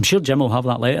 I'm sure Jim will have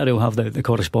that letter, he'll have the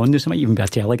correspondence. It might even be a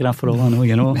telegraph for all I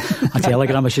know, a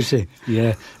telegram I should say.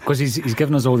 Yeah, because he's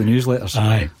given us all the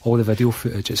newsletters, all the video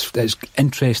footage. It's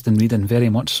interesting reading, very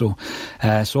much so.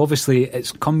 So obviously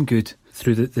it's come good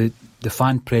through the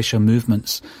fan pressure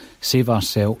movements, Save Our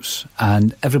Celts,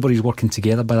 and everybody's working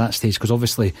together by that stage, because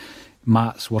obviously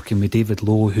Matt's working with David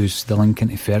Lowe, who's the link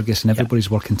into Fergus, and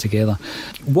everybody's working together.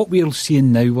 What we're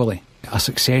seeing now, Willie, a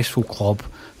successful club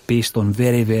based on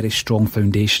very, very strong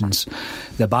foundations.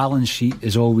 The balance sheet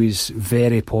is always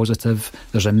very positive.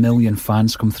 There's 1 million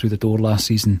fans come through the door last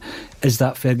season. Is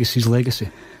that Fergus's legacy?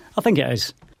 I think it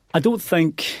is. I don't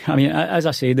think, as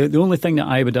I say, the only thing that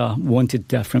I would have wanted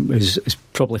different is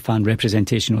probably fan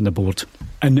representation on the board.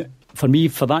 And for me,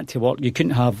 for that to work, you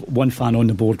couldn't have one fan on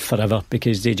the board forever,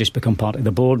 because they just become part of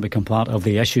the board, become part of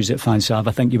the issues that fans have.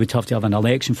 I think you would have to have an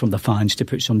election from the fans to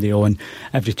put somebody on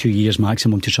every 2 years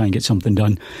maximum to try and get something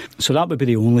done. So that would be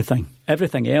the only thing.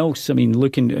 Everything else,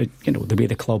 looking at the way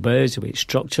the club is, the way it's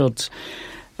structured,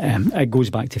 it goes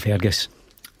back to Fergus.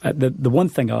 The one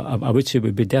thing I would say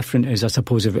would be different is, I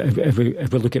suppose, if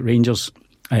we look at Rangers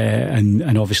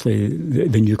and obviously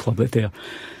the new club that's there,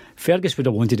 Fergus would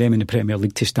have wanted them in the Premier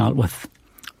League to start with,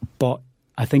 but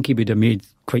I think he would have made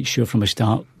quite sure from the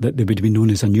start that they would be known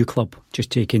as a new club,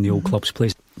 just taking the old club's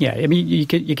place. Yeah, you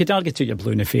could argue till you're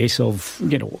blue in the face of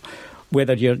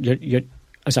whether you're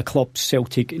as a club,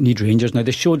 Celtic need Rangers. Now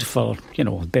they showed for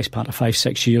the best part of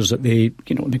 5-6 years that they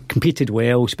competed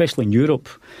well, especially in Europe,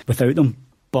 without them.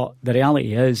 But the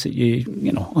reality is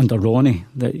that under Ronnie,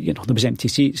 that there was empty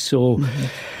seats, so.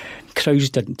 Crowds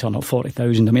didn't turn up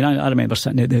 40,000. I remember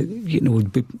sitting at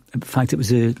in fact it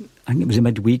was I think it was a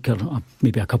midweek or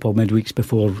maybe a couple of midweeks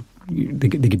before they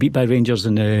get beat by Rangers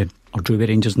or drew with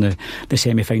Rangers in the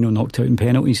semi-final, knocked out in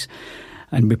penalties,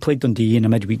 and we played Dundee in a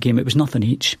midweek game. It was nothing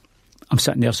each. I'm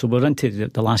sitting there, so we're into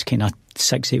the last kind of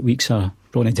 6-8 weeks of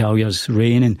Ronnie Dahlia's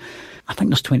reign, and I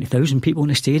think there's 20,000 people in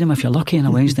the stadium if you're lucky on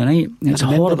a Wednesday night. It's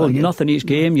horrible, nothing each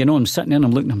game. I'm sitting there and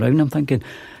I'm looking around and I'm thinking,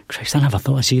 Christ, I never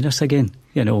thought I'd see this again.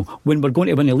 When we're going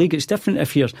to win the league, it's different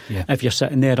if you're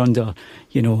sitting there under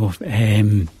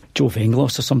Joe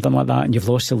Venglos or something like that, and you've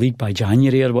lost the league by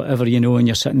January or whatever, and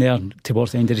you're sitting there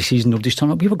towards the end of the season, nobody's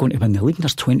turned up. We were going to win the league and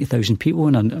there's 20,000 people,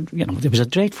 and it was a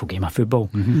dreadful game of football.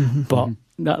 But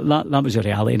that was a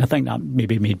reality, and I think that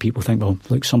maybe made people think, well,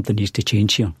 look, something needs to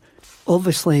change here.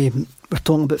 Obviously, we're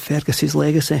talking about Fergus's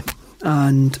legacy,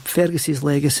 and Fergus's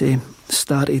legacy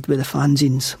started with the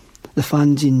fanzines. The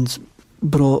fanzines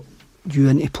brought you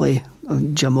into play,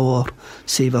 Jim Orr,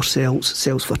 Save Our Celts,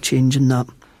 Celts for Change and that.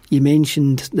 You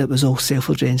mentioned that it was all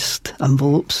self-addressed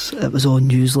envelopes, it was all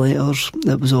newsletters,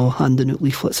 it was all handing out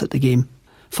leaflets at the game.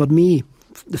 For me,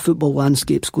 the football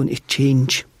landscape's going to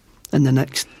change in the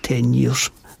next 10 years.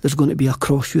 There's going to be a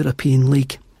cross-European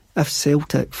league. If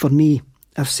Celtic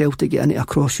get into a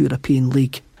cross-European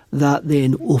league, that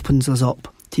then opens us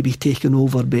up to be taken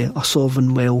over by a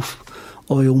sovereign wealth,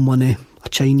 oil money, a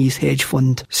Chinese hedge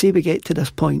fund. Say we get to this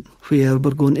point where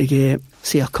we're going to get,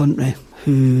 say, a country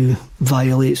who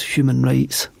violates human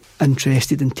rights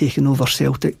interested in taking over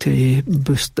Celtic to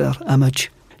boost their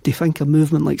image. Do you think a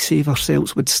movement like Save Our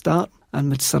Celts would start and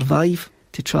would survive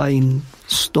to try and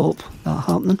stop that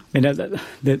happening?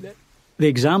 The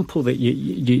example that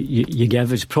you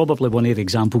give is probably one of the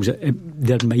examples that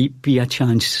there might be a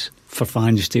chance for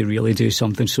fans to really do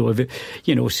something. So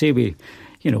if say we,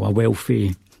 a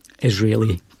wealthy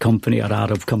Israeli company or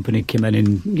Arab company came in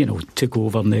and took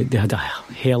over, and they had a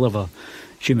hell of a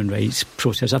human rights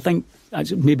process. I think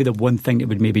that's maybe the one thing that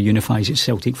would maybe unify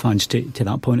Celtic fans to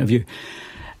that point of view.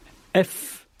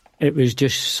 If it was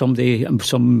just somebody,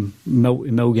 some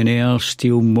multi-millionaire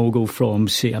steel mogul from,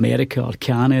 say, America or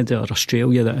Canada or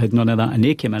Australia that had none of that, and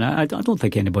they came in, I don't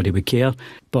think anybody would care.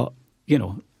 But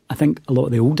I think a lot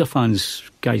of the older fans,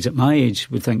 guys at my age,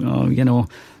 would think,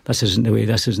 this isn't the way,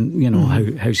 this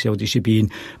isn't, how Celtic should be.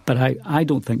 But I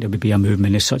don't think there would be a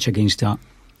movement as such against that.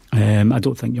 I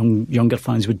don't think younger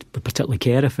fans would particularly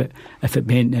care if it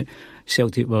meant that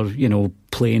Celtic were,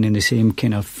 playing in the same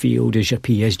kind of field as your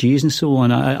PSGs and so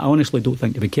on. I honestly don't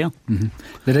think they would care. Mm-hmm.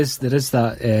 There is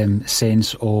that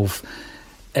sense of,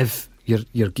 if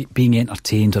you're being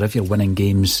entertained or if you're winning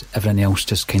games, everything else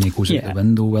just kind of goes out the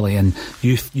window, Willie. And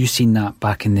you've seen that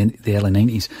back in the early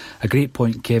 90s. A great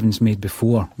point Kevin's made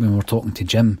before when we were talking to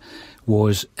Jim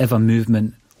was, if a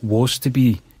movement was to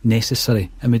be necessary,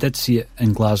 and we did see it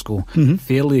in Glasgow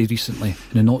fairly recently,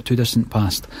 in the not too distant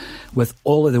past, with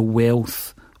all of the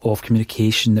wealth of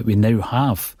communication that we now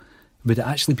have, would it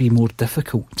actually be more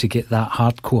difficult to get that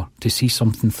hardcore to see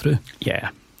something through? Yeah.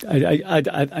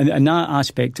 In that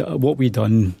aspect, what we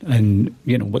done and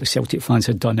what the Celtic fans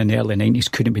had done in the early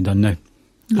 90s couldn't be done now.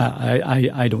 No.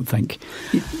 I don't think.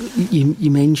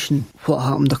 You mention what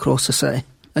happened across the city,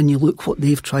 and you look what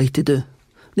they've tried to do.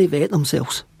 They vet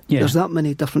themselves. Yeah. There's that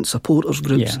many different supporters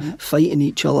groups fighting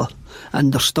each other,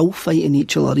 and they're still fighting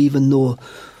each other, even though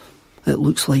it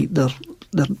looks like they're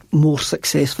more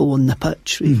successful on the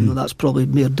pitch, even though that's probably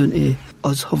more down to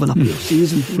us having a poor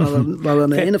season rather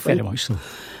than anything. Very much so.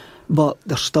 But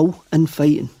they're still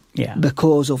infighting. Yeah.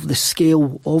 Because of the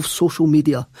scale of social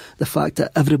media, the fact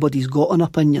that everybody's got an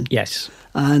opinion. Yes.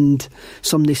 And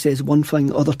somebody says one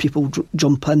thing, other people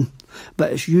jump in.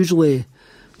 But it's usually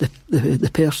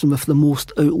the person with the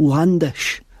most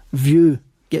outlandish view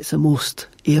gets the most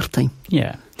airtime.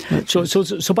 Yeah.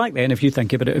 So back then, if you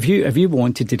think about it, if you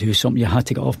wanted to do something, you had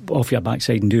to get off your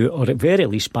backside and do it, or at very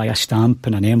least buy a stamp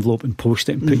and an envelope and post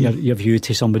it and put your view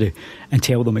to somebody and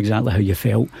tell them exactly how you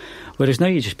felt. Whereas now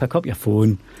you just pick up your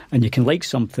phone and you can like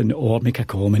something or make a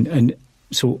comment, and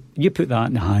so you put that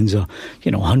in the hands of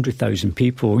 100,000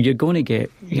 people, you're going to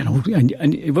get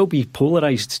and it will be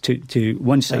polarised to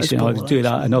one side saying, "Oh, do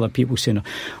that," and other people saying,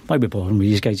 "Why we bother with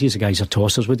these guys? These guys are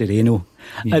tossers. What do they know?"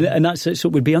 Yeah. And that's it. So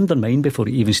it would be undermined before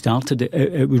it even started.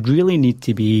 It would really need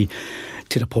to be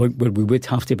to the point where we would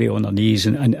have to be on our knees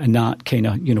and that kind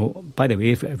of, by the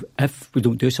way, if we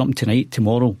don't do something tonight,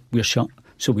 tomorrow we're shut.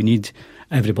 So we need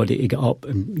everybody to get up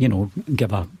and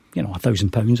give a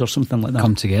 £1,000 or something like that.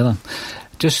 Come together.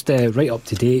 Just right up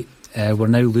to date, we're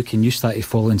now looking, you started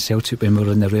following Celtic when we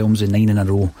were in the realms of 9 in a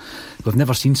row. We've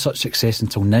never seen such success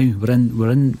until now. We're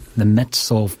in the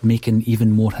midst of making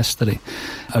even more history.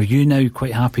 Are you now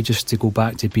quite happy just to go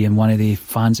back to being one of the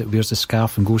fans that wears the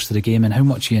scarf and goes to the game? And how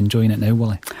much are you enjoying it now,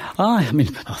 Willie? I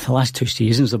mean, the last 2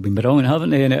 seasons have been brilliant,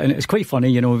 haven't they? And it's quite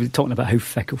funny, we're talking about how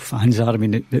fickle fans are. I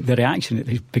mean, the reaction at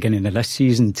the beginning of this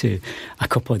season to a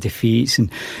couple of defeats, and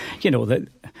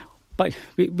but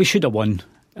we should have won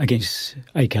against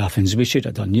AEK Athens. We should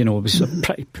have done. It was a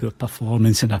pretty poor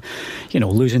performance, and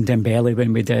losing Dembele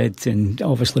when we did, and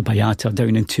obviously Bayata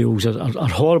down in tools are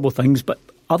horrible things, but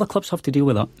other clubs have to deal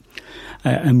with that.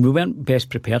 And we weren't best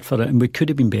prepared for it, and we could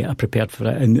have been better prepared for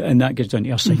it, and that gets down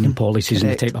to our signing policies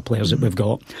and the type of players that we've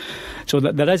got. So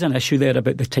there is an issue there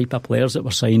about the type of players that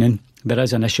we're signing. There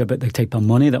is an issue about the type of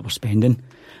money that we're spending,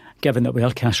 given that we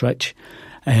are cash rich.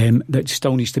 That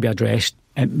still needs to be addressed.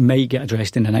 It might get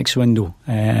addressed in the next window.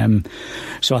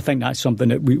 So I think that's something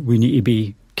that we need to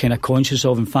be kind of conscious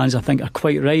of, and fans, I think, are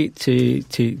quite right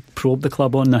to probe the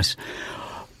club on this.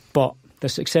 But the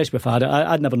success we've had,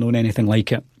 I'd never known anything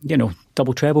like it.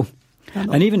 Double treble.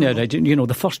 And even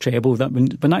the first treble, that when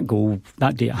that goal,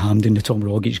 that day at Hampden, the Tom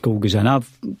Rogic goal goes in,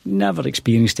 I've never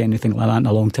experienced anything like that in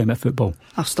a long time at football.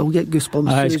 I still get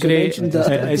goosebumps. It's great.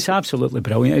 It's absolutely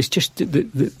brilliant. It's just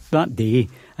that day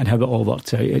and how it all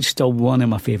worked out. It's still one of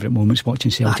my favourite moments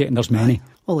watching Celtic, and there's many.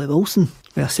 Willie Wilson,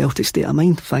 with a Celtic state of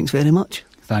mind. Thanks very much.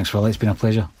 Thanks, Willie. It's been a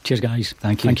pleasure. Cheers, guys.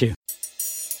 Thank you. Thank you.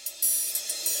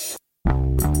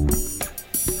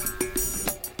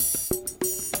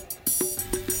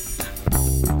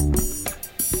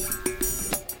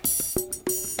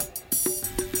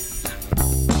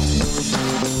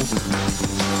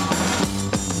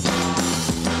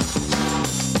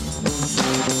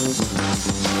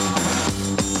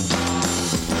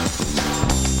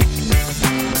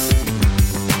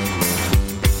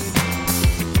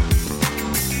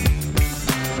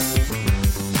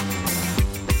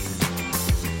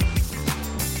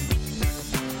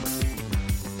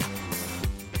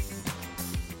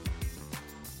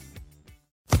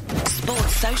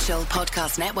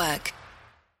 Podcast Network.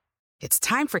 It's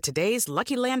time for today's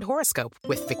Lucky Land horoscope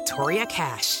with Victoria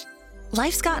Cash.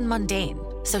 Life's gotten mundane,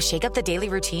 so shake up the daily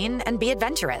routine and be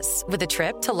adventurous with a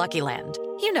trip to Lucky Land.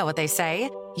 You know what they say,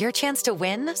 your chance to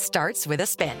win starts with a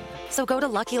spin. So go to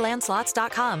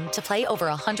LuckyLandSlots.com to play over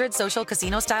 100 social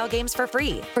casino-style games for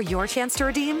free for your chance to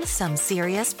redeem some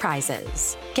serious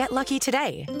prizes. Get lucky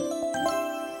today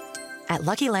at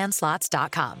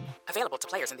LuckyLandSlots.com. Available to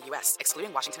players in the U.S.,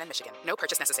 excluding Washington and Michigan. No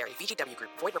purchase necessary. VGW Group.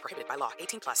 Void where prohibited by law.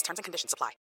 18+. Terms and conditions apply.